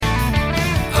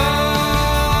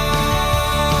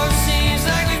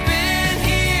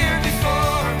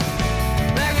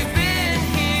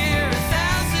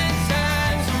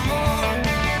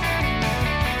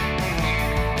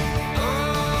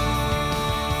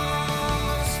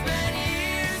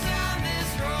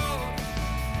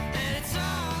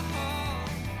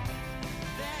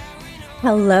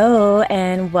Hello,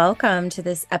 and welcome to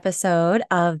this episode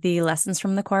of the Lessons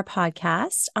from the Core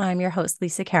podcast. I'm your host,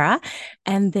 Lisa Cara,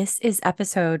 and this is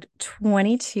episode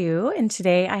 22. And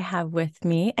today I have with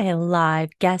me a live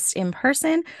guest in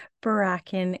person.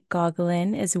 Bracken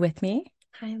Gogolin is with me.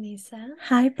 Hi, Lisa.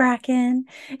 Hi, Bracken.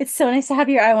 It's so nice to have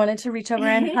you. I wanted to reach over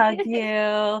and hug you.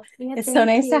 Yeah, It's so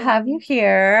thank nice to have you you.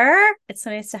 here. It's so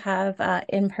nice to have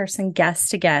in-person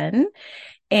guest again.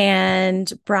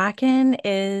 And Bracken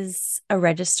is a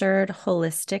registered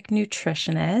holistic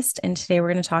nutritionist. And today we're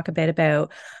going to talk a bit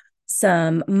about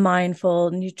some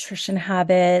mindful nutrition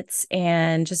habits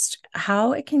and just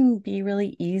how it can be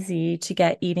really easy to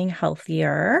get eating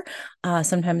healthier.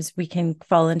 Sometimes we can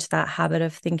fall into that habit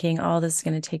of thinking, oh, this is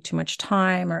going to take too much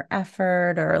time or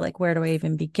effort, or like, where do I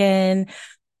even begin?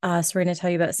 So we're going to tell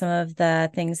you about some of the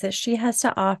things that she has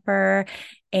to offer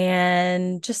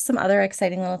and just some other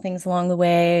exciting little things along the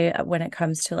way when it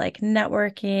comes to like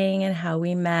networking and how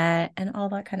we met and all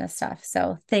that kind of stuff.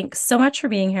 So thanks so much for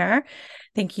being here.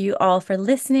 Thank you all for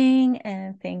listening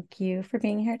and thank you for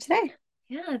being here today.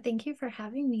 Yeah, thank you for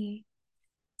having me.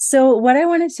 So what I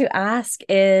wanted to ask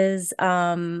is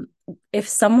if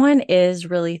someone is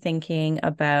really thinking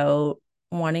about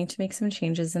wanting to make some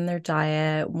changes in their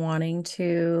diet, wanting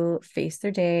to face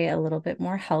their day a little bit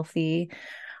more healthy,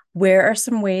 where are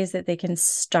some ways that they can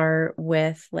start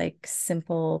with like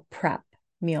simple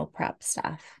meal prep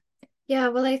stuff? Yeah,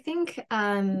 well, I think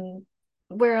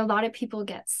where a lot of people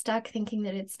get stuck thinking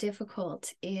that it's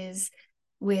difficult is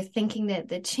with thinking that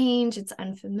the change, it's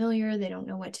unfamiliar, they don't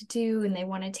know what to do, and they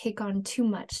want to take on too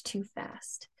much too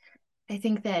fast. I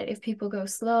think that if people go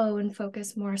slow and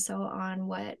focus more so on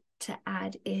what to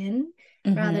add in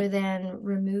Hmm. rather than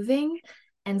removing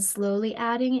and slowly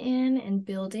adding in and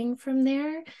building from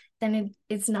there, then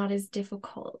it's not as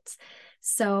difficult.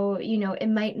 So, it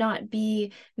might not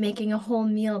be making a whole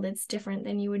meal that's different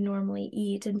than you would normally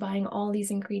eat and buying all these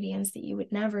ingredients that you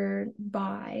would never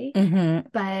buy, Hmm.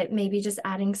 but maybe just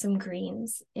adding some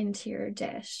greens into your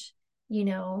dish,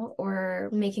 or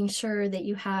making sure that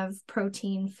you have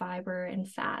protein, fiber, and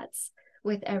fats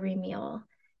with every meal.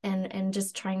 And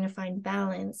just trying to find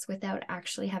balance without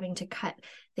actually having to cut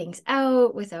things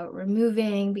out, without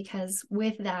removing, because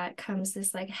with that comes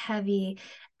this like heavy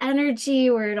energy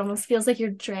where it almost feels like you're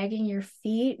dragging your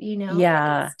feet, like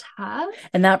Yeah. it's tough.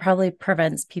 And that probably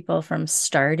prevents people from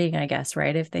starting, I guess,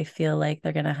 right? If they feel like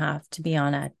they're going to have to be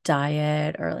on a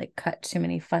diet or like cut too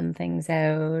many fun things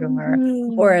out, or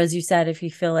Mhm. as you said, if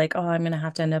you feel like, oh, I'm going to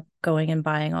have to end up going and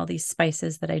buying all these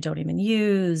spices that I don't even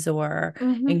use or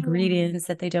Mhm. ingredients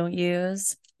that they don't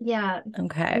use. Yeah. And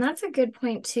Okay. that's a good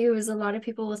point too, is a lot of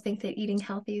people will think that eating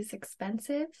healthy is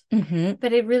expensive, Hmm.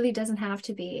 but it really doesn't have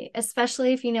to be,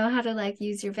 especially if you know how to like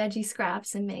use your veggie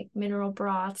scraps and make mineral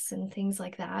broths and things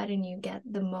like that, and you get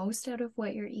the most out of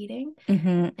what you're eating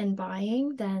Hmm. and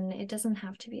buying, then it doesn't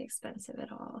have to be expensive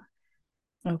at all.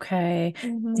 Okay.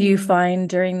 Do you Hmm. find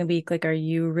during the week, like, are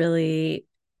you really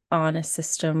on a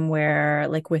system where,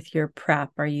 like, with your prep,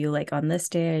 are you like on this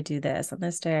day I do this, on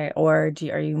this day, or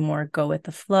are you more go with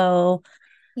the flow?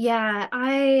 Yeah,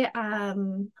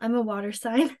 I'm a water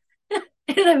sign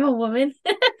and I'm a woman.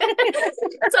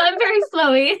 So I'm very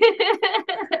flowy.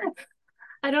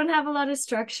 I don't have a lot of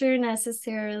structure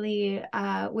necessarily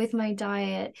with my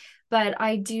diet, but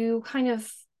I do kind of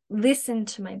listen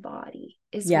to my body,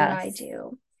 is what I Yes.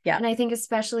 do. Yeah. And I think,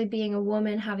 especially being a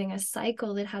woman, having a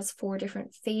cycle that has four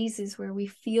different phases where we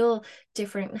feel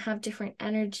different and have different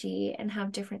energy and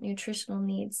have different nutritional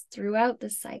needs throughout the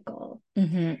cycle,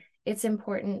 Hmm. it's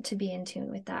important to be in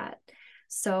tune with that.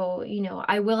 So,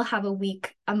 I will have a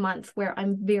week, a month where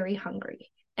I'm very hungry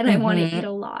and I want to Hmm. eat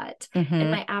a lot and Hmm.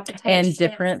 my appetite And shifts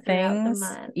different throughout the things.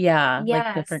 month. Yeah,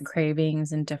 like different Yes.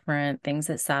 cravings and different things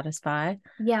that satisfy.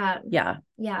 Yeah. Yeah.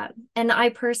 Yeah. And I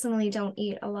personally don't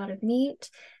eat a lot of meat.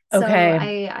 So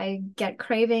Okay. I get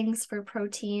cravings for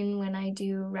protein when I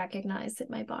do recognize that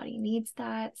my body needs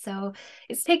that. So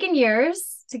it's taken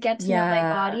years to get to know my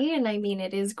Yeah. body. And I mean,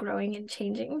 it is growing and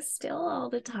changing still all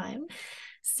the time.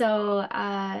 So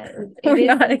it We're is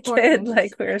not a kid important.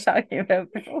 like we were talking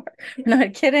about before. We're not a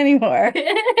kid anymore.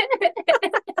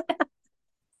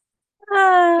 But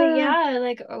Ah. yeah,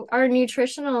 like our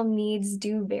nutritional needs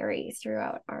do vary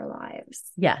throughout our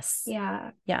lives. Yes.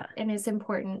 Yeah. Yeah. And it's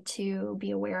important to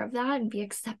be aware of that and be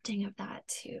accepting of that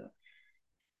too.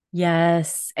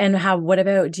 Yes. And what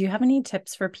about, do you have any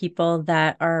tips for people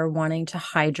that are wanting to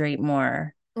hydrate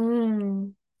more?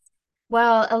 Mm.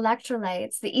 Well,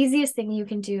 electrolytes, the easiest thing you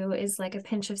can do is like a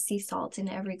pinch of sea salt in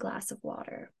every glass of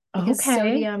water because Okay.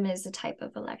 sodium is a type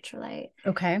of electrolyte.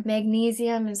 Okay.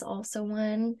 Magnesium is also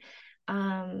one.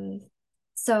 Um,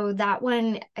 So that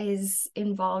one is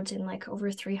involved in like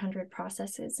over 300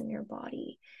 processes in your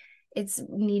body. It's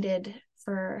needed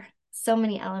for so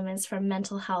many elements, from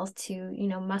mental health to,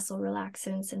 muscle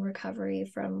relaxants and recovery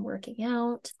from working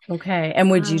out. Okay.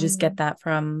 And would you just get that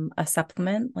from a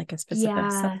supplement, like a specific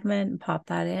Yeah, supplement, and pop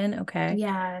that in? Okay.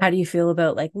 yeah. How do you feel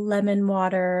about like lemon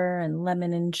water and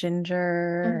lemon and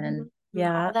ginger and All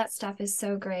yeah. that stuff is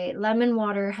so great. Lemon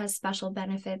water has special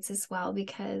benefits as well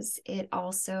because it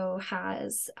also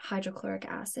has hydrochloric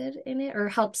acid in it, or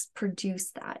helps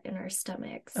produce that in our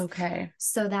stomachs. Okay.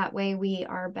 So that way we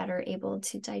are better able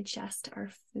to digest our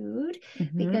food,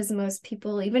 Mm-hmm. because most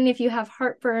people, even if you have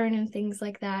heartburn and things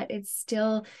like that, it's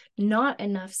still not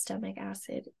enough stomach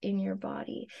acid in your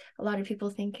body. A lot of people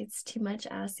think it's too much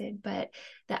acid, but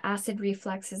the acid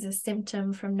reflux is a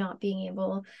symptom from not being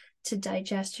able to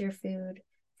digest your food,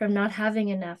 from not having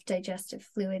enough digestive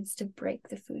fluids to break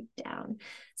the food down.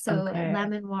 So Okay.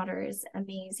 lemon water is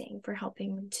amazing for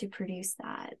helping to produce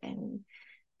that and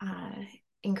uh,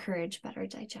 encourage better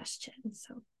digestion.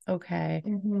 So Okay.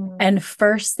 And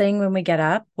first thing when we get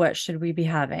up, what should we be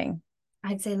having?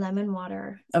 I'd say lemon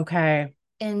water. Okay.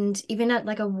 And even at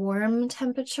like a warm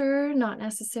temperature, not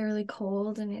necessarily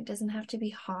cold, and it doesn't have to be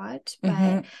hot,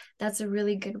 Mm-hmm. but that's a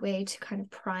really good way to kind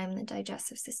of prime the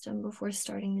digestive system before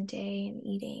starting the day and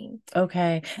eating.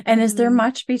 Okay. And is there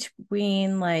much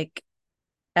between like,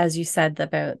 as you said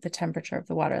about the temperature of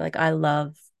the water? Like I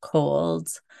love cold.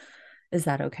 Is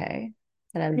that okay?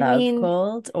 That I I love mean,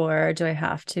 cold, or do I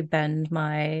have to bend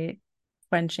my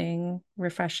quenching,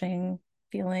 refreshing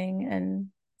feeling and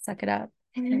suck it up?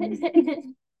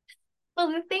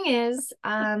 well, the thing is,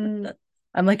 I'm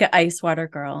like an ice water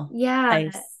girl. yeah,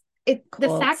 Ice, the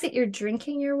cold. fact that you're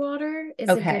drinking your water is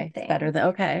a Okay. good It's better thing. than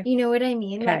okay. You know what I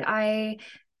mean? Like Okay.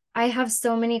 I have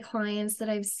so many clients that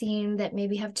I've seen that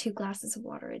maybe have 2 glasses of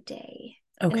water a day,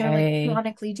 and they're like Okay.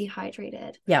 chronically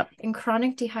dehydrated. Yep. And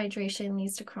chronic dehydration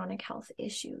leads to chronic health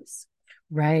issues.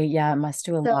 Right. Yeah. It must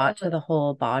do a So, lot to the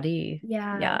whole body.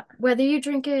 yeah, Yeah. whether you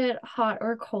drink it hot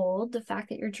or cold, the fact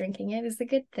that you're drinking it is a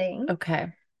good thing.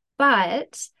 Okay.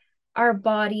 But our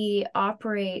body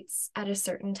operates at a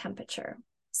certain temperature.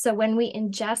 So when we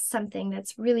ingest something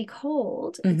that's really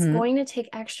cold, it's Mm-hmm. going to take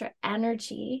extra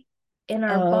energy in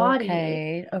our body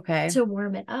Okay. Okay. to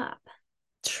warm it up.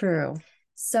 True.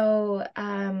 So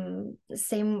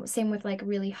same with like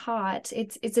really hot.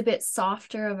 It's a bit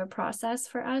softer of a process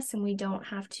for us, and we don't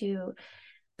have to,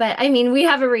 but I mean, we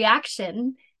have a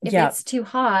reaction. If Yep. it's too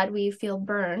hot, we feel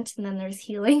burnt, and then there's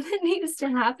healing that needs to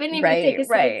happen if you take Right. a sip of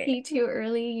Right. tea too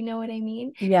early, you know what I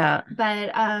mean? Yeah.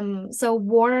 But so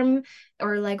warm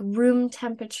or like room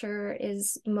temperature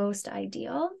is most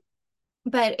ideal.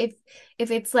 But if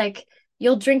it's like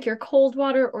you'll drink your cold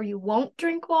water or you won't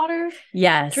drink water,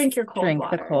 Yes. drink your cold Drink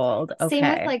the water. cold. Same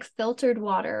with Okay. like filtered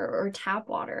water or tap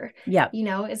water. Yep.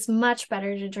 It's much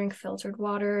better to drink filtered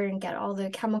water and get all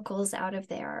the chemicals out of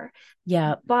there.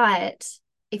 Yep. But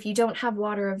if you don't have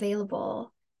water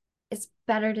available, it's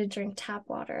better to drink tap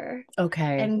water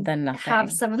Okay. and Then have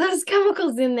nothing. some of those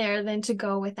chemicals in there than to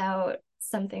go without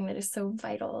something that is so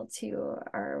vital to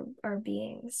our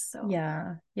beings. So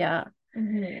Yeah. Yeah.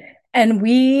 mhm. And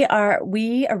we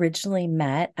originally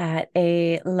met at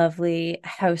a lovely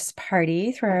house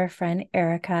party through our friend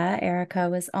Erica. Erica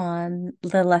was on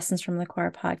the Lessons from the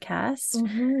Core podcast some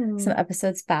Mhm.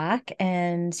 episodes back.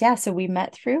 And yeah, so we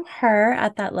met through her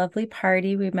at that lovely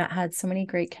party. Had so many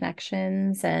great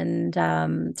connections and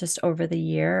just over the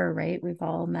year, right? We've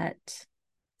all met,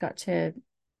 got to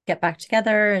get back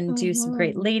together and do some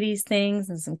great Mhm. ladies things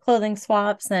and some clothing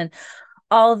swaps and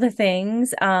all the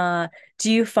things.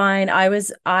 Do you find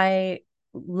I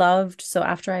loved, so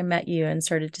after I met you and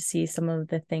started to see some of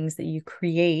the things that you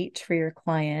create for your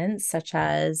clients, such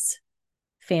as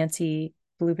fancy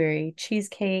blueberry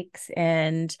cheesecakes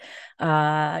and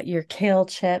your kale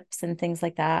chips and things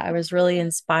like that, I was really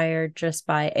inspired just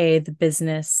by the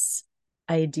business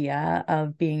idea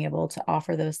of being able to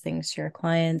offer those things to your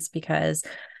clients because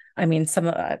I mean some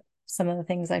of the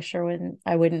things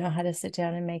I wouldn't know how to sit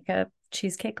down and make a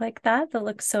cheesecake like that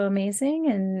looks so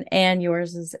amazing and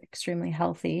yours is extremely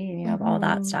healthy and you have all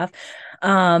that Mhm. stuff.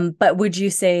 But would you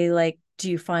say like do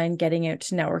you find getting out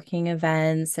to networking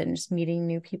events and just meeting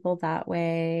new people that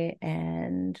way?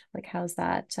 And like, how's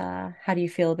that? How do you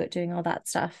feel about doing all that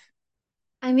stuff?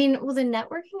 I mean, well, the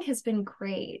networking has been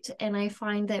great. And I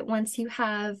find that once you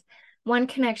have one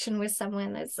connection with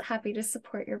someone that's happy to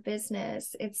support your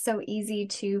business, it's so easy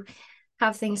to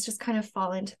have things just kind of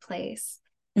fall into place.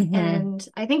 Mm-hmm. And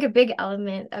I think a big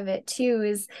element of it too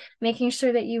is making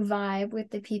sure that you vibe with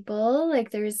the people. Like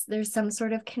there's some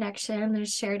sort of connection,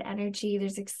 there's shared energy,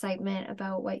 there's excitement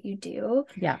about what you do.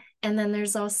 Yeah. And then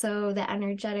there's also the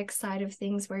energetic side of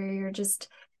things where you're just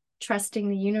trusting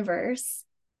the universe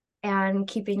and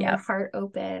keeping your Yeah. heart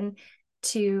open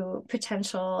to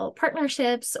potential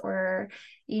partnerships or,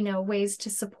 ways to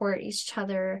support each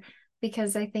other.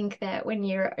 Because I think that when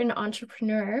you're an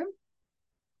entrepreneur,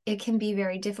 it can be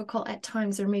very difficult at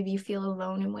times, or maybe you feel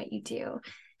alone in what you do.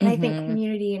 And I think Mm-hmm.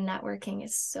 community and networking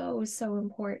is so, so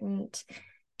important.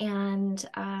 And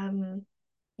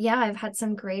yeah, I've had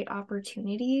some great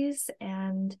opportunities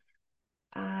and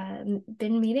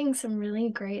been meeting some really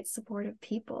great supportive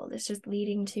people. That's just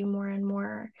leading to more and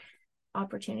more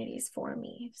opportunities for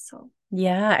me. So,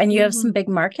 Yeah. And you have some mhm. big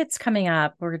markets coming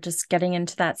up. We're just getting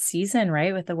into that season,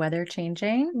 right? With the weather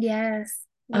changing. Yes,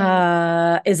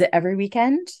 yes. Is it every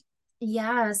weekend?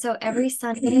 Yeah, so every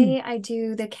Sunday I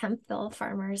do the Kempville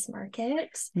Farmers Market.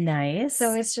 So Nice.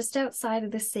 it's just outside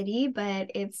of the city, but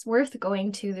it's worth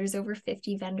going to. There's over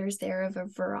 50 vendors there of a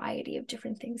variety of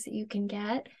different things that you can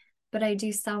get. But I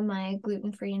do sell my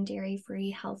gluten-free and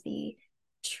dairy-free healthy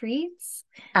treats.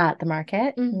 At the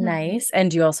market. Mm-hmm. Nice. And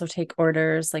do you also take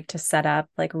orders like to set up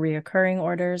like reoccurring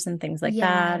orders and things like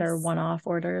that, or Yes. one-off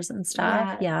orders and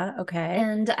stuff? Yeah. Yeah. Okay.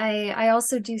 And I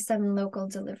also do some local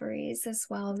deliveries as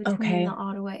well between the Okay.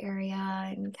 Ottawa area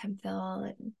and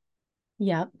Kempville and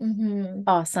Yep. mm-hmm.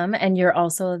 Awesome. And you're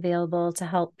also available to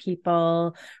help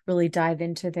people really dive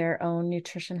into their own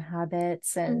nutrition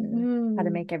habits and how to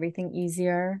Mm-hmm. make everything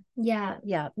easier. Yeah,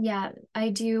 Yeah. yeah. I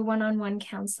do one-on-one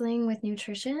counseling with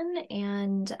nutrition,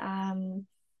 and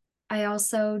I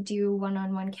also do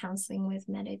one-on-one counseling with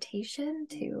meditation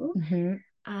too.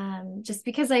 Hmm. Just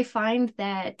because I find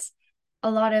that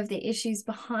a lot of the issues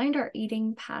behind our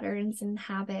eating patterns and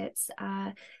habits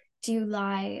do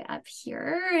lie up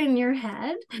here in your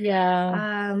head.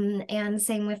 Yeah. And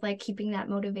same with like keeping that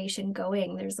motivation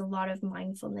going. There's a lot of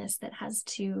mindfulness that has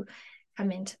to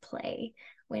come into play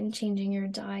when changing your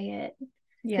diet because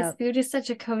Yeah. food is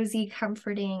such a cozy,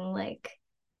 comforting like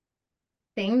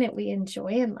thing that we enjoy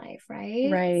in life,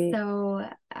 right? Right. So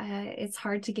it's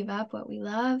hard to give up what we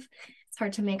love. It's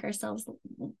hard to make ourselves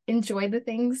enjoy the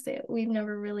things that we've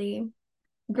never really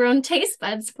grown taste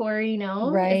buds for, It's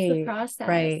the Right. process.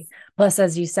 Right. Plus,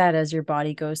 as you said, as your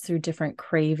body goes through different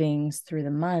cravings through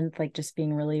the month, like just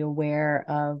being really aware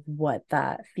of what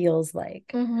that feels like.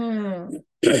 Mm-hmm.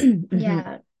 Hmm.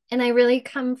 Yeah. And I really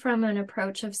come from an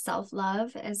approach of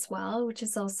self-love as well, which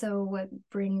is also what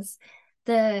brings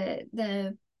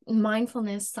the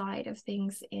mindfulness side of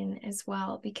things in as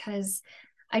well, because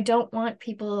I don't want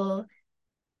people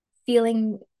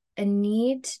feeling a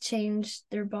need to change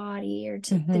their body or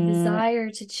to the Hmm. desire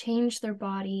to change their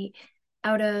body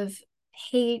out of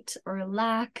hate or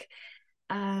lack.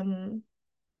 Um,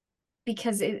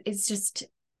 because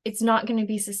it's not going to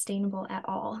be sustainable at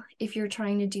all if you're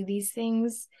trying to do these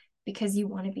things because you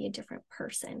want to be a different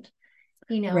person.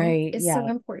 Right. It's so Yeah.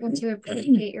 important to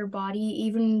appreciate your body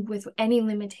even with any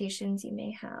limitations you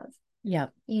may have, Yeah.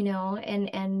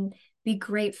 and be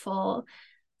grateful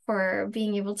for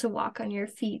being able to walk on your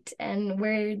feet and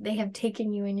where they have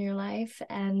taken you in your life,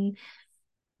 and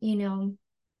you know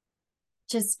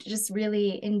just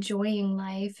really enjoying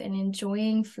life and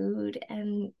enjoying food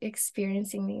and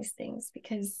experiencing these things,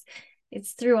 because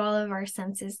it's through all of our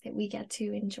senses that we get to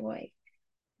enjoy,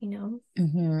 you know. Hmm.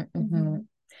 Hmm. Mm-hmm.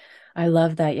 I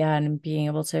love that. Yeah. And being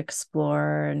able to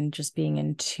explore and just being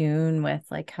in tune with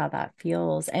like how that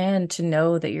feels and to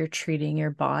know that you're treating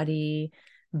your body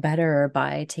better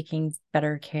by taking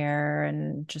better care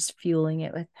and just fueling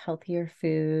it with healthier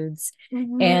foods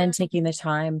Mm-hmm. and taking the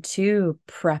time to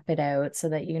prep it out so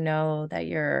that you know that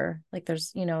you're like,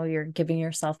 you're giving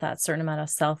yourself that certain amount of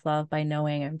self-love by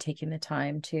knowing I'm taking the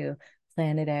time to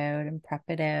plan it out and prep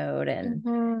it out and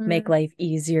make Mm-hmm. life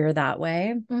easier that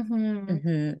way.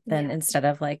 Mm-hmm. Then Yeah. instead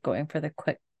of like going for the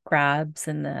quick grabs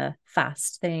and the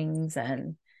fast things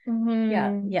and yeah,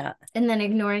 Mm-hmm. yeah, And then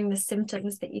ignoring the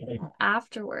symptoms that you have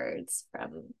afterwards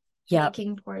from yeah,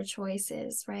 making poor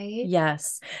choices, right?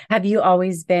 yes. Have you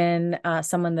always been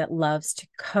someone that loves to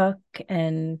cook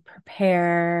and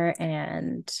prepare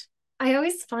and I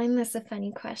always find this a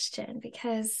funny question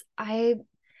because I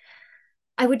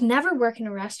would never work in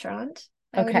a restaurant.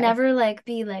 I would okay, never like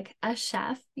be like a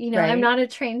chef. I'm right, not a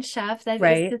trained chef. That is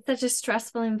right, just such a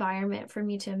stressful environment for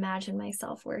me to imagine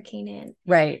myself working in.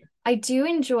 right. I do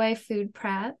enjoy food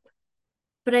prep,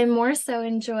 but I more so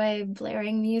enjoy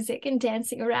blaring music and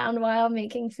dancing around while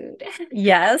making food.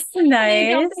 Yes, And I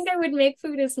don't nice. think I would make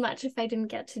food as much if I didn't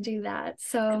get to do that.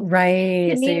 So to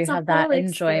Right. So me, you it's a have whole that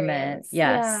enjoyment. experience.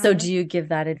 Yes. So Yeah. do you give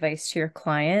that advice to your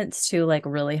clients to like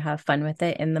really have fun with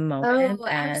it in the moment? Oh,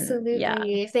 And yeah.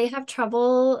 absolutely. If they have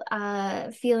trouble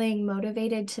feeling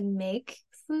motivated to make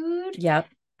food, Yep.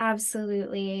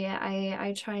 absolutely.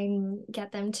 I try and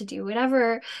get them to do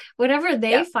whatever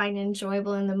they Yep. find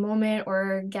enjoyable in the moment,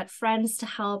 or get friends to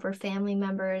help or family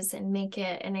members and make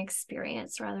it an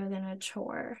experience rather than a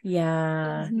chore.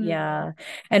 Yeah, Hmm. yeah.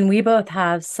 And we both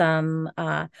have some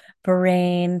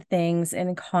brain things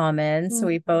in common. So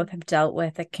we both Hmm. have dealt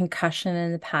with a concussion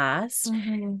in the past.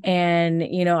 Hmm. And,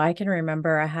 you know, I can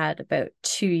remember I had about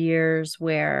 2 years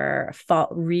where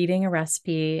reading a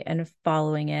recipe and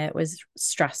following it was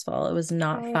stressful. It was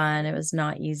not Right. fun. It was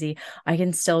not easy. I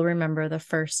can still remember the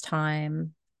first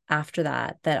time after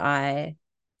that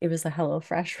it was a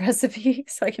HelloFresh recipe.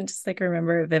 So I can just like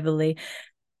remember it vividly,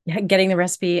 getting the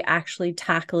recipe, actually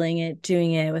tackling it,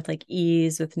 doing it with like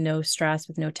ease, with no stress,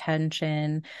 with no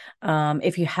tension.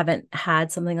 If you haven't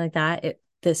had something like that,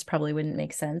 this probably wouldn't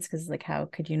make sense, because like how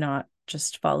could you not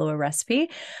just follow a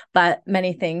recipe? But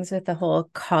many things with the whole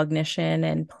cognition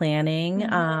and planning.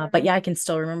 But Hmm. yeah, I can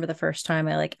still remember the first time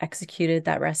I like executed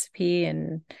that recipe,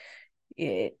 and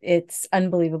it's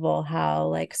unbelievable how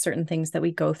like certain things that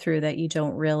we go through that you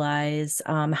don't realize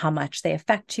how much they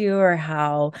affect you, or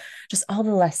how just all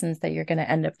the lessons that you're going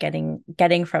to end up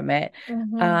getting from it.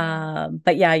 Hmm.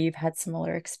 But yeah, you've had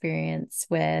similar experience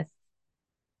with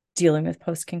dealing with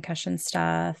post-concussion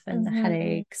stuff and the Hmm.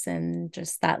 headaches and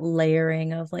just that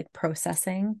layering of like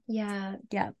processing. Yeah.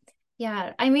 Yeah.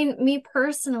 Yeah, I mean, me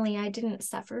personally, I didn't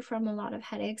suffer from a lot of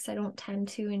headaches. I don't tend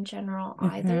to in general Hmm.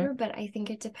 either, but I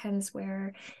think it depends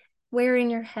where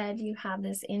in your head you have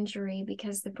this injury,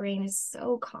 because the brain is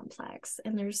so complex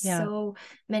and there's Yeah. so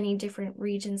many different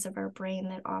regions of our brain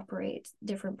that operate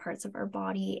different parts of our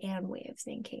body and way of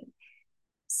thinking.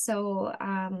 So,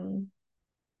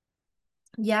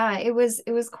 yeah, it was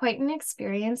quite an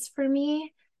experience for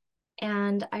me.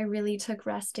 And I really took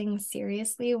resting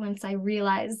seriously once I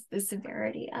realized the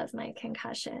severity of my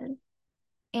concussion.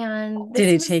 And Did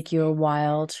this it was, take you a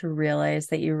while to realize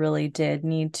that you really did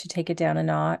need to take it down a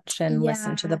notch and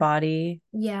listen to the yeah, body?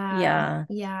 yeah, Yeah.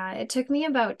 yeah. It took me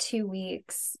about 2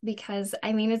 weeks because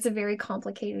I mean, it's a very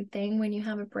complicated thing when you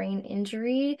have a brain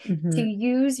injury to Hmm.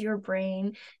 use your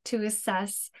brain to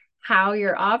assess how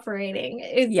you're operating.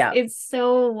 It's Yeah. it's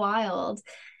so wild.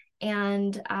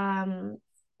 And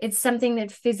it's something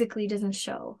that physically doesn't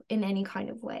show in any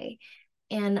kind of way.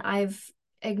 And I've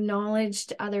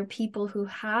acknowledged other people who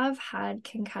have had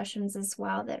concussions as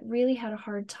well that really had a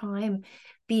hard time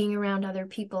being around other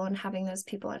people and having those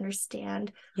people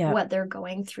understand Yeah. what they're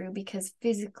going through, because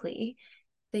physically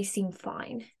they seem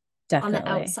fine. On the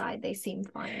Definitely. outside, they seem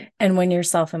fine. And when you're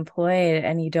self-employed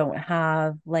and you don't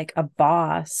have like a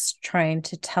boss trying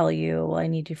to tell you, well, I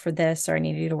need you for this, or I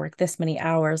need you to work this many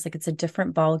hours, like it's a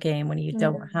different ball game when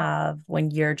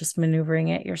you're just maneuvering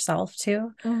it yourself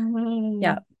too. Mm-hmm.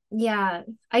 Yeah. Yeah,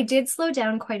 I did slow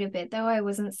down quite a bit though. I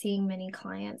wasn't seeing many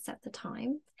clients at the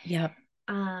time. Yep.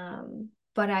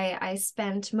 But I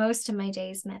spent most of my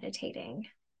days meditating.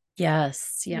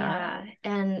 Yes. Yeah.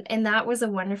 Yeah, and that was a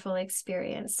wonderful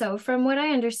experience. So from what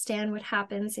I understand, what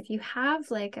happens if you have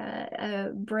like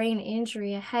a brain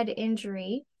injury, a head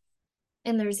injury,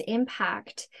 and there's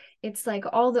impact, it's like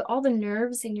all the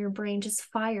nerves in your brain just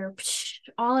fire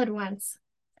all at once.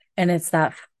 And it's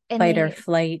that And fight or they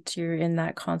flight. You're in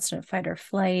that constant fight or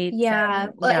flight. Yeah,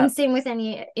 And well, yeah. and same with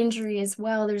any injury as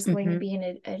well. There's going to Mm-hmm.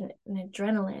 be an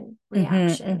adrenaline Mm-hmm.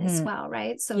 reaction as Mm-hmm. well,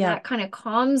 right? So Yep. that kind of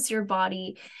calms your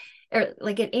body, or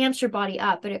like it amps your body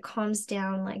up, but it calms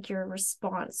down like your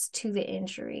response to the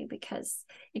injury, because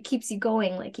it keeps you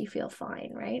going like you feel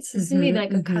fine, right? So it's gonna be Mm-hmm.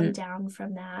 like a come Mm-hmm. down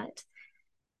from that.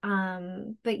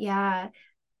 But yeah,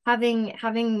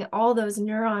 having all those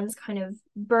neurons kind of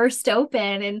burst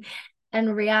open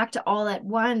and react all at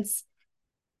once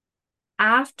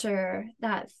after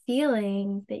that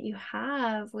feeling that you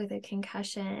have with a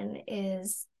concussion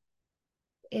is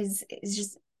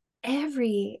just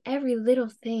every little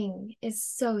thing is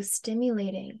so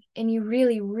stimulating, and you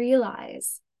really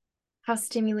realize how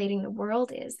stimulating the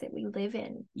world is that we live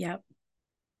in, Yep.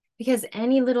 because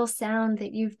any little sound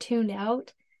that you've tuned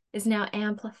out is now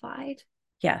amplified.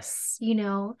 Yes. you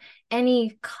know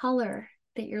any color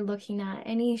that you're looking at,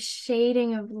 any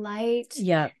shading of light,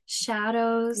 Yep.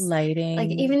 shadows, like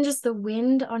Lighting. even just the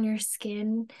wind on your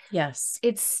skin, Yes.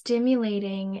 it's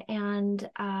stimulating. And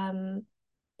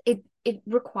it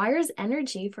requires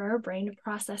energy for our brain to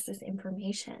process this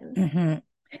information.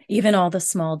 Mm-hmm. Even all the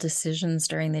small decisions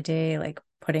during the day, like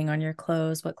putting on your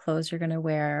clothes, what clothes you're going to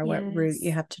wear, what route you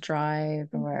Yes. have to drive,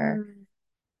 or Mhm.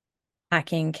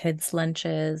 packing kids'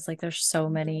 lunches. Like there's so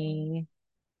Mhm. many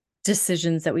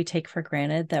decisions that we take for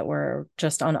granted that we're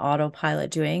just on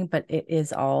autopilot doing, but it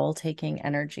is all taking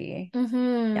energy. Yeah.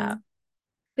 Mhm.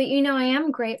 But I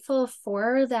am grateful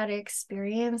for that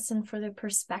experience and for the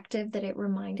perspective that it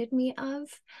reminded me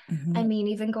of. I Mhm. mean,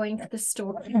 even going to the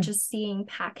store and just seeing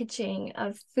packaging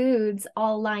of foods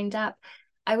all lined up,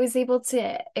 I was able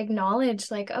to acknowledge,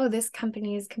 like, oh, this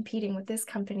company is competing with this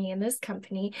company and this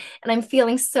company. And I'm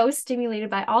feeling so stimulated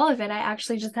by all of it. I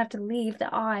actually just have to leave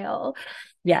the aisle.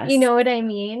 You Yes. know what I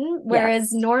mean?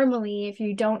 Whereas Yes. normally, if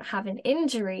you don't have an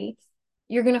injury,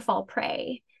 you're going to fall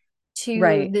prey to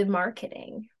Right. the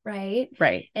marketing, right?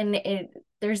 Right. And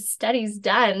there's studies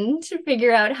done to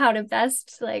figure out how to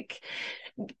best like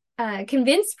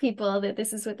convince people that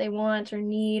this is what they want or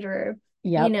need, or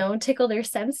Yep. tickle their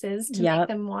senses to make Yep.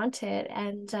 them want it.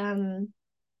 And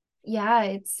yeah,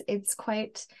 it's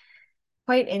quite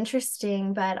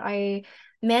interesting, but I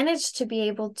managed to be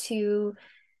able to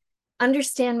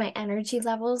understand my energy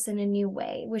levels in a new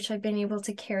way, which I've been able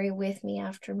to carry with me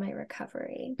after my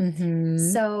recovery. Mm-hmm.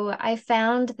 So I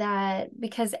found that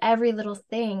because every little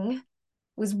thing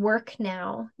was work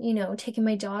now, taking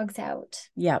my dogs out,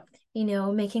 Yep.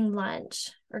 making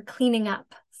lunch or cleaning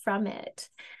up from it.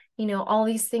 All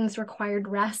these things required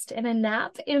rest and a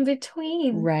nap in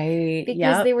between Right.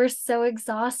 because Yep. they were so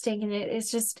exhausting. And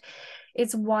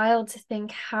it's wild to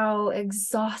think how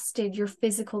exhausted your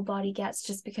physical body gets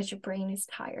just because your brain is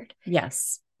tired.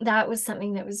 Yes. That was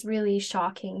something that was really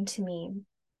shocking to me.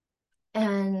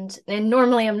 And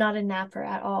normally I'm not a napper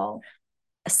at all.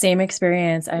 Same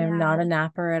experience. I am not Yeah. a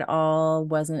napper at all.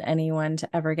 Wasn't anyone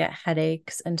to ever get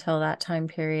headaches until that time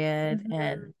period. Mhm.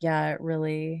 And yeah, it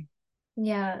really,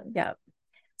 Yeah. yeah.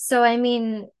 So I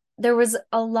mean, there was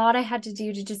a lot I had to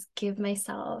do to just give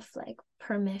myself like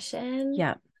permission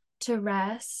Yeah. to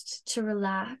rest, to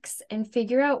relax, and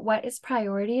figure out what is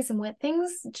priorities and what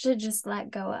things to just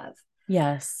let go of.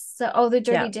 Yes. So, oh, the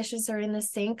dirty Yeah. dishes are in the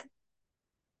sink,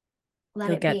 let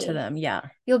You'll it get to be. them. Yeah.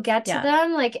 You'll get to Yeah.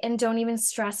 them, like, and don't even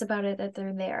stress about it that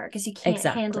they're there because you can't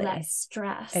handle that Exactly.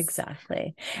 stress.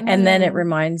 Exactly. And then it Mm-hmm.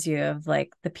 reminds you of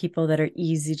like the people that are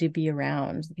easy to be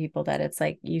around, the people that it's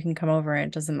like you can come over and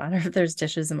it doesn't matter if there's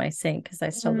dishes in my sink because I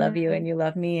still love you and Mm, you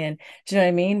love me. And do you know what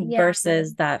I mean? yeah.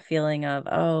 Versus that feeling of,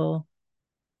 oh,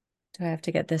 do I have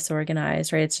to get this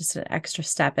organized? Right. It's just an extra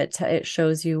step. It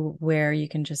shows you where you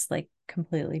can just like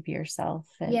completely be yourself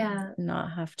and Yeah.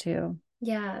 not have to.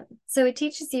 Yeah. So it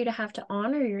teaches you to have to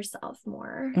honor yourself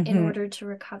more in Hmm. order to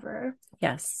recover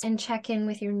Yes. and check in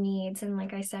with your needs and,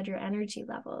 like I said, your energy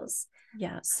levels.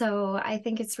 Yeah. So I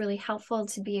think it's really helpful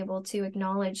to be able to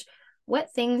acknowledge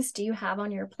what things do you have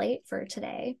on your plate for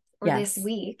today or this Yes.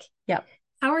 week? Yep.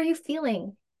 How are you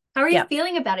feeling? How are you Yep.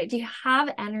 feeling about it? Do you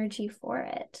have energy for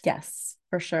it? Yes,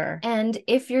 for sure. And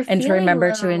if you're And to feeling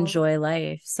remember to low, enjoy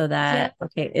life so yep. that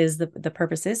okay is the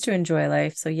purpose is to enjoy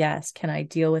life, so yes, can I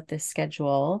deal with this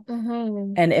schedule,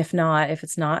 Mm-hmm. and if not, if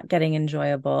it's not getting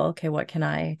enjoyable, okay, what can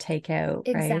I take out,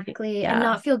 right? Exactly. And Yeah.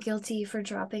 not feel guilty for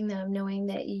dropping them, knowing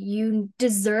that you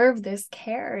deserve this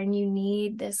care and you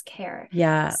need this care.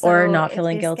 Yeah, or So not if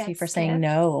feeling this guilty gets for saying skipped,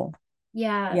 no.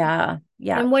 yeah. Yeah.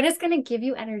 Yeah. And what is going to give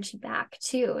you energy back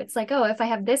too? It's like, oh, if I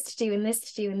have this to do and this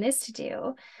to do and this to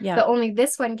do, Yeah. but only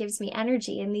this one gives me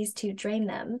energy and these two drain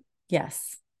them,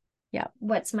 Yes. Yeah.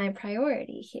 what's my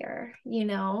priority here?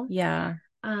 Yeah.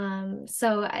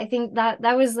 So I think that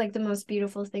was like the most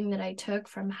beautiful thing that I took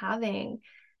from having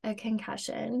a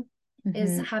concussion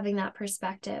is Hmm. having that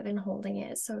perspective and holding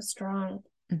it so strong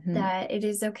Hmm. that it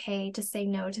is okay to say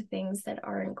no to things that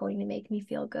aren't going to make me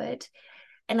feel good.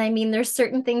 And I mean, there's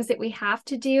certain things that we have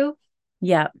to do,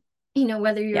 Yeah.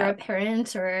 whether you're Yeah. a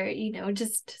parent or,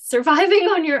 just surviving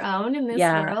on your own in this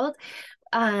Yeah. world.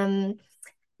 Um,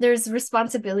 there's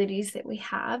responsibilities that we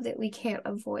have that we can't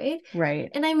avoid. Right.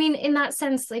 And I mean, in that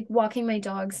sense, like walking my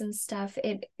dogs and stuff,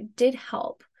 it did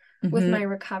help with Hmm. my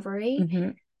recovery, Hmm.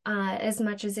 as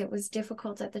much as it was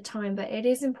difficult at the time. But it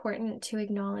is important to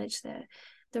acknowledge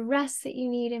the rest that you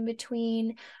need in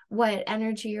between, what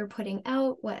energy you're putting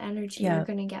out, what energy you're Yeah.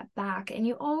 going to get back. And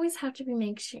you always have to be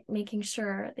making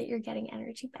sure that you're getting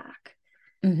energy back.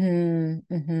 And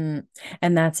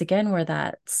that's again where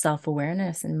that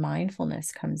self-awareness and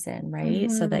mindfulness comes in, right?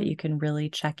 So that Mm-hmm. you can really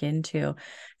check into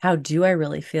how do I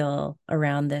really feel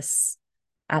around this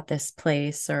at this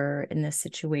place or in this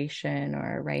situation,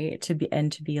 or right, to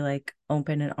be like,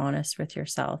 open and honest with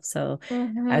yourself. So as you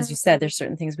Mm-hmm. said, there's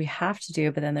certain things we have to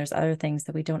do, but then there's other things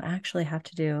that we don't actually have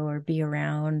to do or be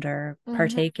around or Mm-hmm.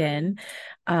 partake in.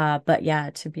 But yeah,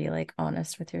 to be like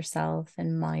honest with yourself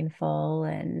and mindful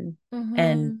and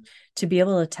Mm-hmm. to be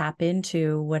able to tap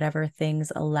into whatever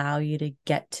things allow you to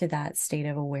get to that state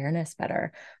of awareness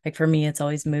better. Like for me, it's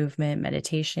always movement,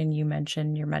 meditation. You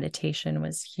mentioned your meditation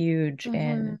was huge Mm-hmm.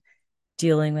 in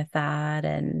dealing with that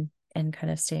and kind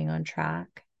of staying on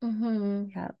track. Mm-hmm.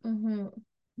 Yeah. Mm-hmm.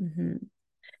 Hmm.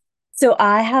 So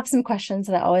I have some questions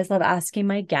that I always love asking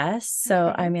my guests. So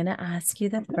Okay. I'm going to ask you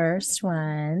the first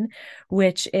one,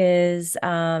 which is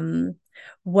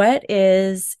what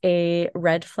is a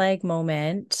red flag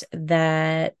moment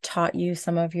that taught you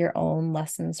some of your own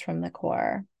lessons from the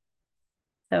core?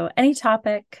 So any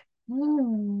topic,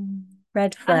 Hmm.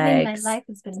 red I mean, my flags. life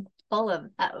has been full of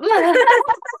them.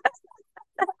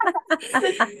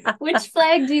 Which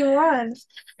flag do you want?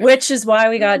 Which is why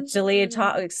we got delayed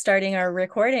Mm. starting our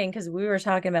recording because we were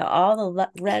talking about all the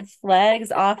red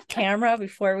flags off camera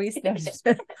before we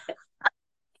started.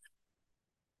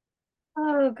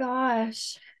 Oh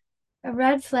gosh. A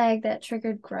red flag that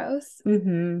triggered growth.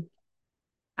 Hmm.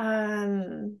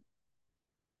 Um,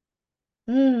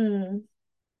 hmm.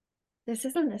 This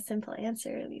isn't a simple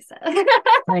answer, Lisa.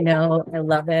 I know. I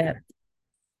love it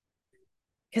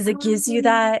because Um,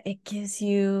 it gives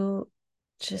you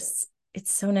just,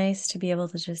 it's so nice to be able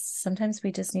to just, sometimes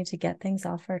we just need to get things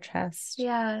off our chest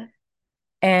yeah.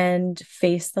 and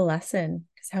face the lesson.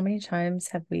 Because how many times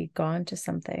have we gone to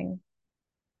something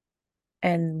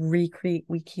and recreate,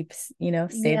 we keep,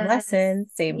 Yes. same lesson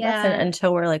Yeah.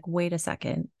 until we're like, wait a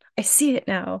second, I see it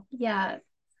now. Yeah.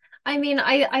 I mean,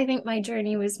 I think my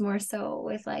journey was more so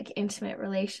with like intimate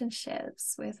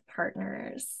relationships with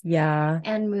partners Yeah.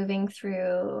 and moving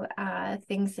through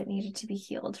things that needed to be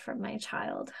healed from my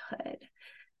childhood,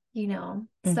 you know.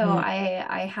 So Hmm.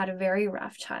 I had a very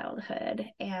rough childhood,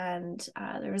 and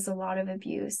there was a lot of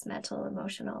abuse, mental,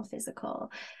 emotional,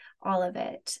 physical, all of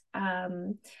it.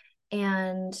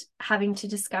 And having to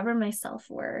discover my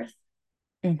self-worth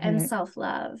and Hmm.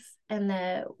 self-love, and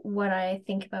that what I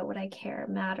think about, what I care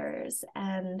matters.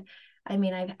 And I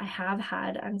mean, I have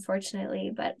had,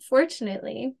 unfortunately, but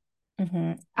fortunately,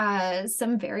 Hmm.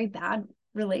 some very bad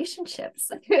relationships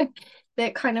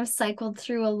that kind of cycled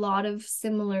through a lot of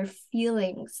similar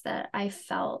feelings that I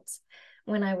felt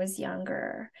when I was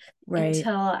younger, Right.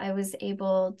 until I was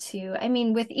able to, I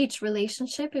mean, with each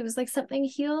relationship, it was like something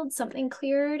healed, something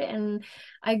cleared, and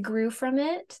I grew from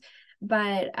it.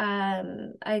 But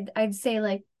I'd say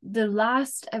like the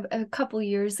last a couple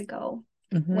years ago,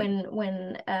 Hmm.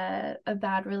 when a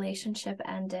bad relationship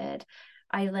ended,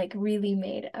 I like really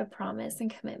made a promise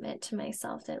and commitment to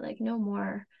myself that like no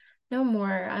more, no more.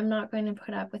 I'm not going to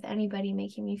put up with anybody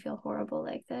making me feel horrible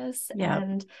like this. Yeah.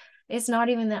 And it's not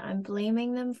even that I'm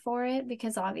blaming them for it,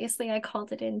 because obviously I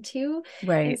called it in too in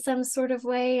Right. some sort of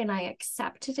way and I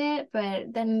accepted it.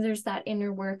 But then there's that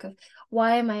inner work of,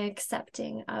 why am I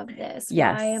accepting of this? Why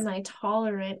Yes. am I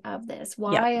tolerant of this?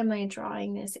 Why Yep. am I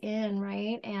drawing this in?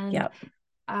 Right. And Yep.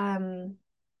 um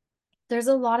there's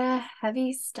a lot of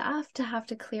heavy stuff to have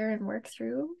to clear and work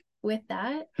through with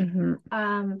that. Hmm.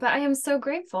 But I am so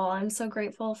grateful. I'm so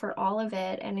grateful for all of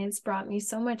it. And it's brought me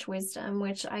so much wisdom,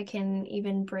 which I can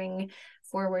even bring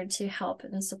forward to help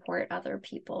and support other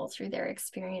people through their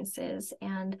experiences.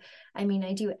 And I mean,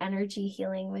 I do energy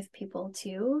healing with people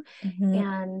too. Hmm.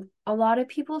 And a lot of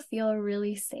people feel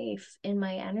really safe in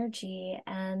my energy.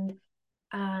 Um,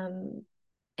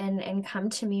 and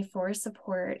come to me for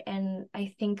support. And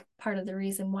I think part of the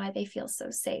reason why they feel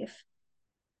so safe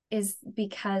is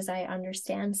because I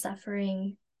understand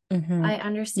suffering. Hmm. I You have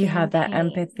understand that pain.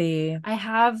 empathy. I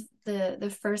have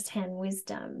the firsthand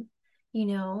wisdom. You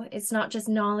know, it's not just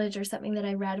knowledge or something that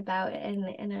I read about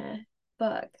in a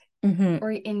book Hmm.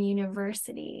 or in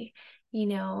university. You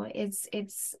know, it's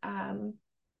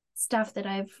stuff that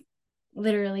I've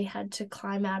literally had to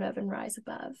climb out of and rise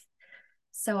above.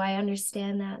 So I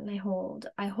understand that, and I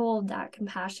hold that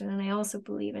compassion, and I also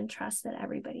believe and trust that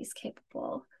everybody's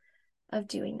capable of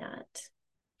doing that.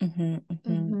 Hmm. Hmm.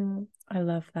 Mm-hmm. I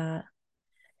love that.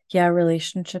 Yeah,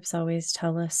 relationships always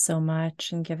tell us so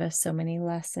much and give us so many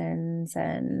lessons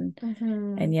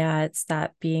Mm-hmm. and yeah, it's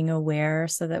that being aware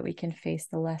so that we can face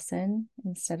the lesson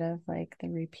instead of like the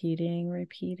repeating.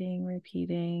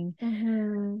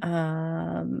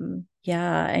 Mm-hmm.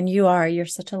 Yeah, and you're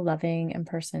such a loving and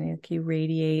person. Like you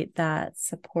radiate that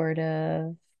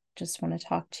supportive, just want to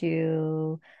talk to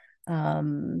you,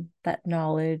 that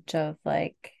knowledge of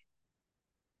like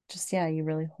just yeah, you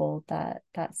really hold that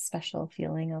special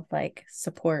feeling of like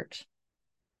support.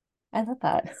 I love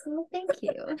that. Well, thank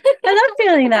you. I love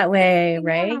feeling that way,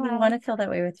 right? You Yeah. want to feel that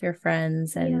way with your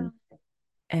friends Yeah.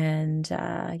 and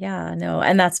yeah, no,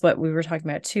 and that's what we were talking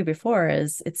about too before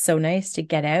is it's so nice to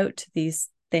get out to these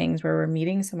things where we're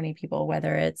meeting so many people,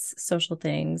 whether it's social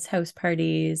things, house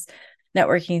parties,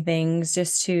 networking things,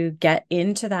 just to get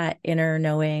into that inner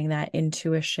knowing, that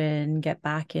intuition, get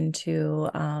back into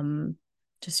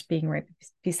just being right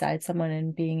beside someone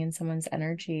and being in someone's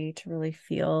energy to really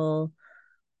feel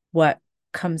what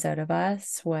comes out of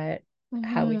us, what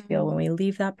how we feel when Hmm. we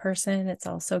leave that person. It's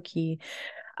also key.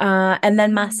 And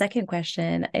then my second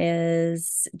question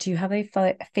is, do you have a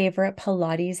favorite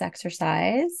Pilates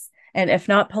exercise? And if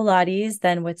not Pilates,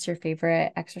 then what's your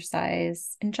favorite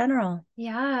exercise in general?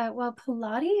 Yeah, well,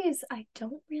 Pilates, I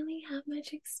don't really have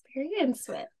much experience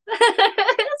with.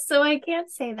 So I can't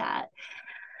say that.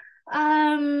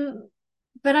 Um,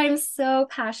 but I'm so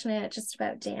passionate just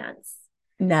about dance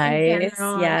in Nice.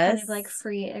 general and kind of like Yes.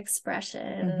 free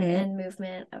expression Mm-hmm. and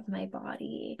movement of my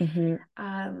body.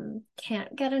 Mm-hmm.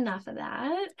 Can't get enough of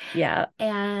that Yeah.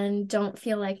 and don't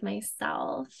feel like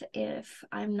myself if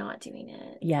I'm not doing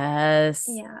it. Yes.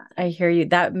 Yeah. I hear you.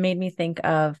 That made me think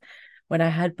of when I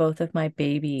had both of my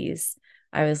babies.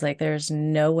 I was like, there's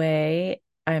no way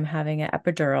I'm having an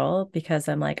epidural because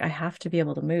I'm like, I have to be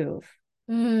able to move.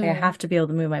 I Mm, have to be able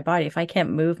to move my body. If I can't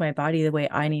move my body the way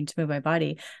I need to move my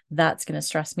body, that's going to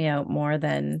stress me out more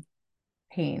than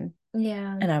pain.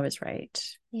 yeah. And I was right.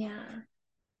 Yeah.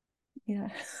 Yeah.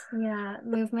 Yeah.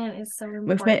 Movement is so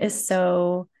Movement is important.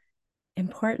 so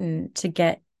important to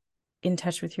get in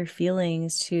touch with your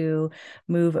feelings, to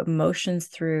move emotions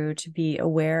through, to be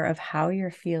aware of how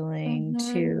you're feeling,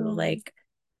 to Hmm. like,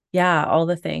 yeah, all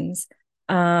the things.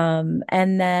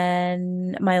 And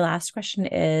then my last question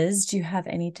is, do you have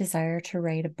any desire to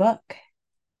write a book?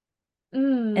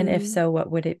 And if Mm. so,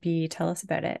 what would it be? Tell us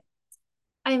about it.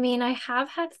 I mean, I have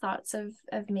had thoughts of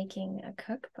making a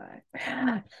cookbook.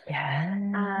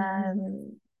 Yeah, um,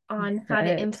 you on how to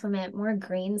should. implement more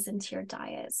greens into your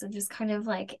diet. So just kind of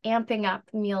like amping up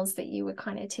meals that you would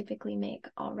kind of typically make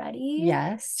already to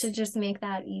Yes, just make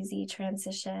that easy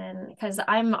transition. Because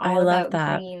I'm I all love about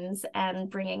that. greens and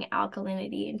bringing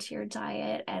alkalinity into your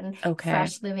diet and Okay.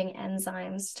 fresh living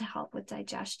enzymes to help with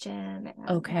digestion. And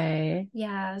Okay.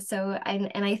 yeah, so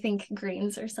and I think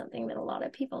greens are something that a lot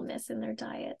of people miss in their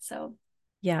diet. So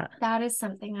Yeah. that is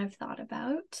something I've thought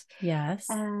about. Yes.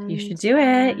 You And should do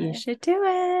it. You should do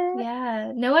it.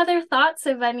 yeah, no other thoughts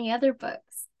of any other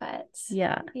books, but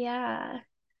Yeah. yeah.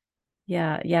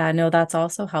 Yeah. Yeah. No, that's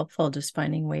also helpful. Just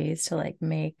finding ways to like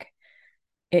make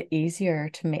it easier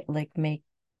to make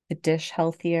the dish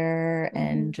healthier.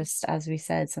 And Hmm. just as we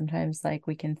said, sometimes like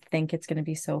we can think it's going to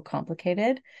be so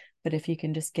complicated, but if you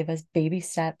can just give us baby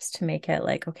steps to make it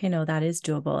like, okay, no, that is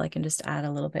doable. I can just add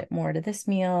a little bit more to this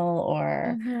meal.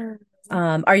 Or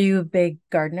Hmm. are you a big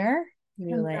gardener? I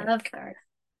You like, love gardening.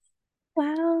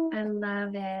 wow. I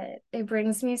love it. It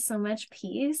brings me so much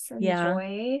peace and Yeah.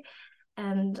 joy.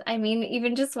 And I mean,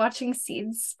 even just watching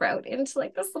seeds sprout into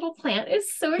like this little plant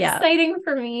is so Yeah. exciting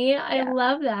for me. I Yeah.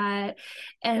 love that.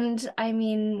 And I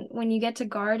mean, when you get to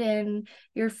garden,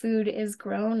 your food is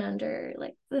grown under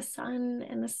like the sun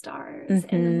and the stars and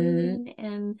the Mm-hmm. moon,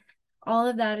 and all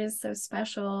of that is so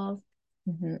special.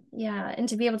 Mm-hmm. Yeah, and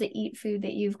to be able to eat food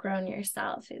that you've grown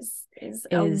yourself is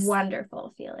a Is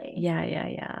wonderful feeling. yeah, yeah,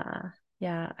 yeah.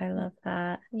 Yeah, I love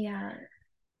that. Yeah.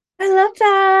 I love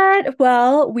that.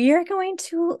 Well, we are going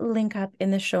to link up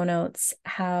in the show notes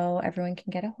how everyone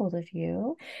can get a hold of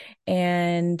you.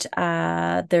 And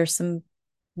there's some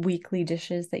weekly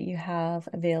dishes that you have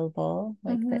available,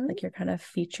 like that, Mm-hmm. like your kind of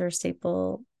feature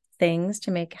staple things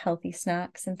to make healthy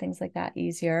snacks and things like that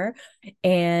easier.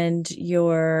 And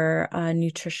your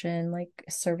nutrition like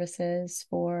services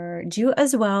for do you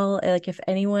as well, like if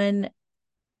anyone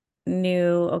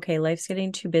knew, okay, life's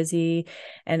getting too busy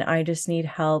and I just need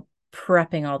help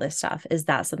prepping all this stuff. Is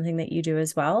that something that you do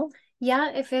as well?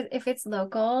 Yeah, if it's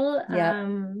local, Yep.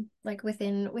 like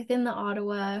within the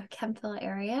Ottawa Kemptville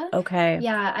area, Okay.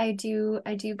 yeah, I do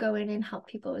go in and help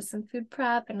people with some food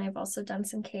prep, and I've also done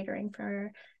some catering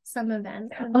for some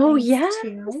events and Oh, things yes.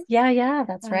 too. Yeah, yeah,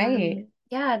 that's right.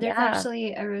 Yeah, there's Yeah.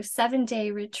 actually a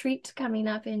 7-day retreat coming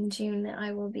up in June that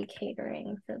I will be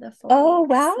catering for the full Oh,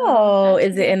 week. So wow. that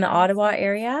Is should it be in the fun. Ottawa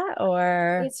area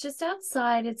or? It's just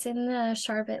outside. It's in the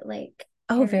Charlotte Lake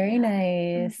Oh, very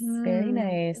area. nice. Very Hmm.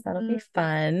 nice. That'll be Hmm.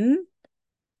 fun.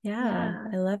 Yeah, Yeah.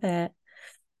 I love it.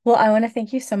 Well, I want to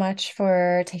thank you so much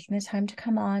for taking the time to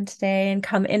come on today and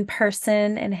come in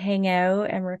person and hang out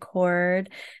and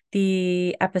record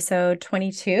the episode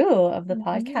 22 of the Hmm.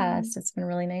 podcast. It's been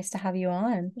really nice to have you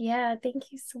on. Yeah,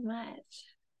 thank you so much.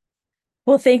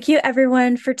 Well, thank you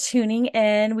everyone for tuning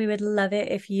in. We would love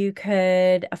it if you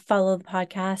could follow the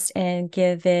podcast and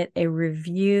give it a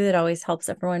review. That always helps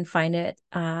everyone find it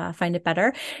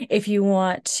better. If you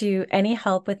want to any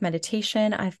help with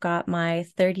meditation, I've got my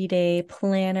 30-day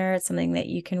planner. It's something that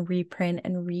you can reprint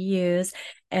and reuse.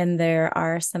 And there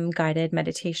are some guided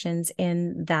meditations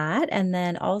in that. And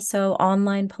then also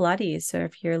online Pilates. So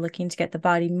if you're looking to get the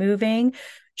body moving,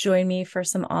 join me for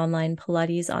some online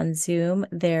Pilates on Zoom.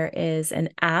 There is an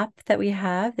app that we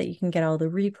have that you can get all the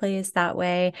replays that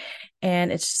way.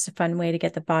 And it's just a fun way to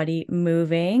get the body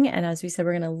moving. And as we said,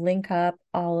 we're going to link up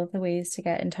all of the ways to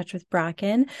get in touch with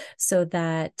Bracken so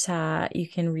that you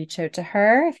can reach out to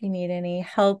her if you need any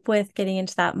help with getting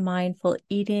into that mindful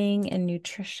eating and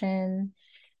nutrition.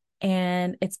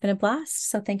 And it's been a blast.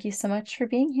 So thank you so much for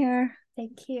being here.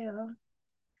 Thank you.